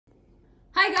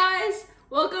Hi guys,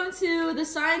 welcome to the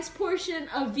science portion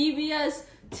of VBS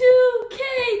 2K20.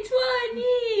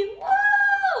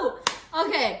 Woo!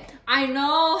 Okay, I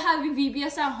know having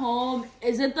VBS at home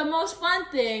isn't the most fun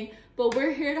thing, but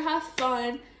we're here to have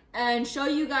fun and show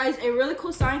you guys a really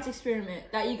cool science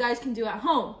experiment that you guys can do at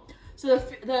home. So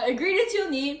the ingredients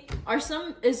you'll need are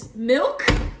is milk,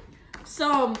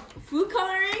 some food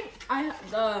coloring.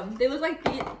 They look like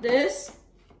this.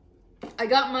 I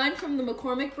got mine from the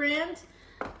McCormick brand.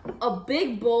 A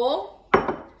big bowl,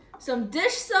 some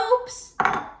dish soaps,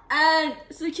 and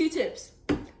some Q-tips.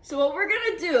 So what we're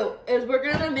gonna do is we're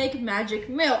gonna make magic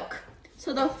milk.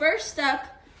 So the first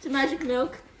step to magic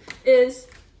milk is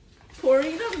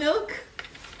pouring the milk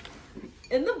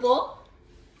in the bowl.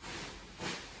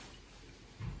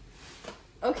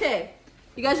 Okay,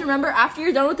 you guys remember, after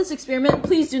you're done with this experiment,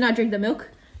 please do not drink the milk.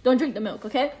 Don't drink the milk,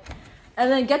 okay?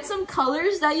 And then get some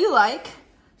colors that you like.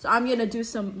 So I'm gonna do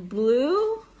some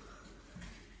blue.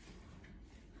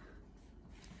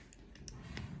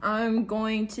 I'm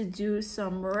going to do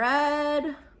some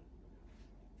red.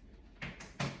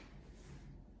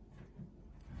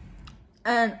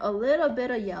 And a little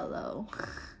bit of yellow.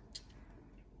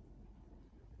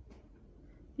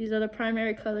 These are the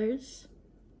primary colors.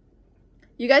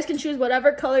 You guys can choose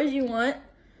whatever colors you want.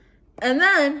 And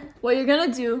then what you're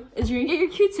gonna do is you're gonna get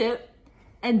your Q-tip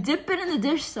and dip it in the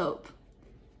dish soap.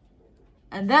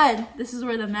 And then this is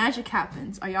where the magic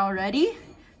happens. Are y'all ready?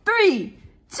 3,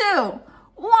 2,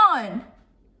 1.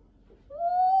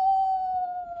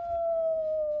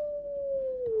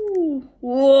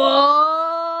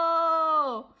 Whoa!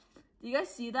 Do you guys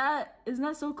see that? Isn't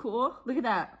that so cool? Look at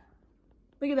that.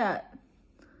 Look at that.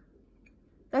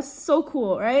 That's so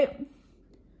cool, right?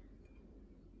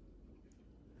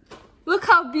 Look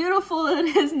how beautiful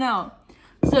it is now.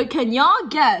 So can y'all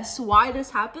guess why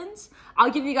this happens? I'll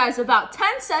give you guys about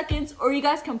 10 seconds, or you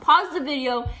guys can pause the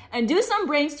video and do some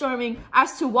brainstorming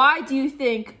as to why do you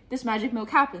think this magic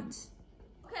milk happens.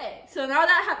 Okay, so now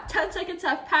that 10 seconds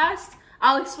have passed,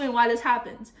 I'll explain why this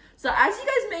happens. So as you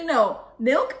guys may know,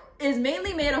 milk is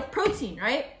mainly made of protein,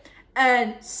 right?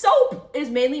 And soap is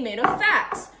mainly made of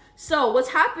fats. So what's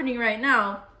happening right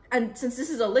now, and since this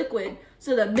is a liquid,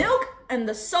 so the milk and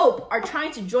the soap are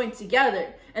trying to join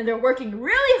together, and they're working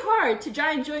really hard to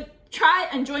try and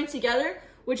join together,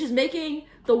 which is making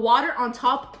the water on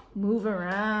top move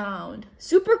around.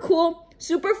 Super cool,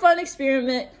 super fun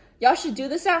experiment. Y'all should do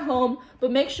this at home,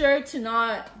 but make sure to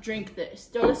not drink this.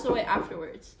 Throw this away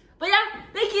afterwards. But yeah,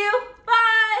 thank you. Bye.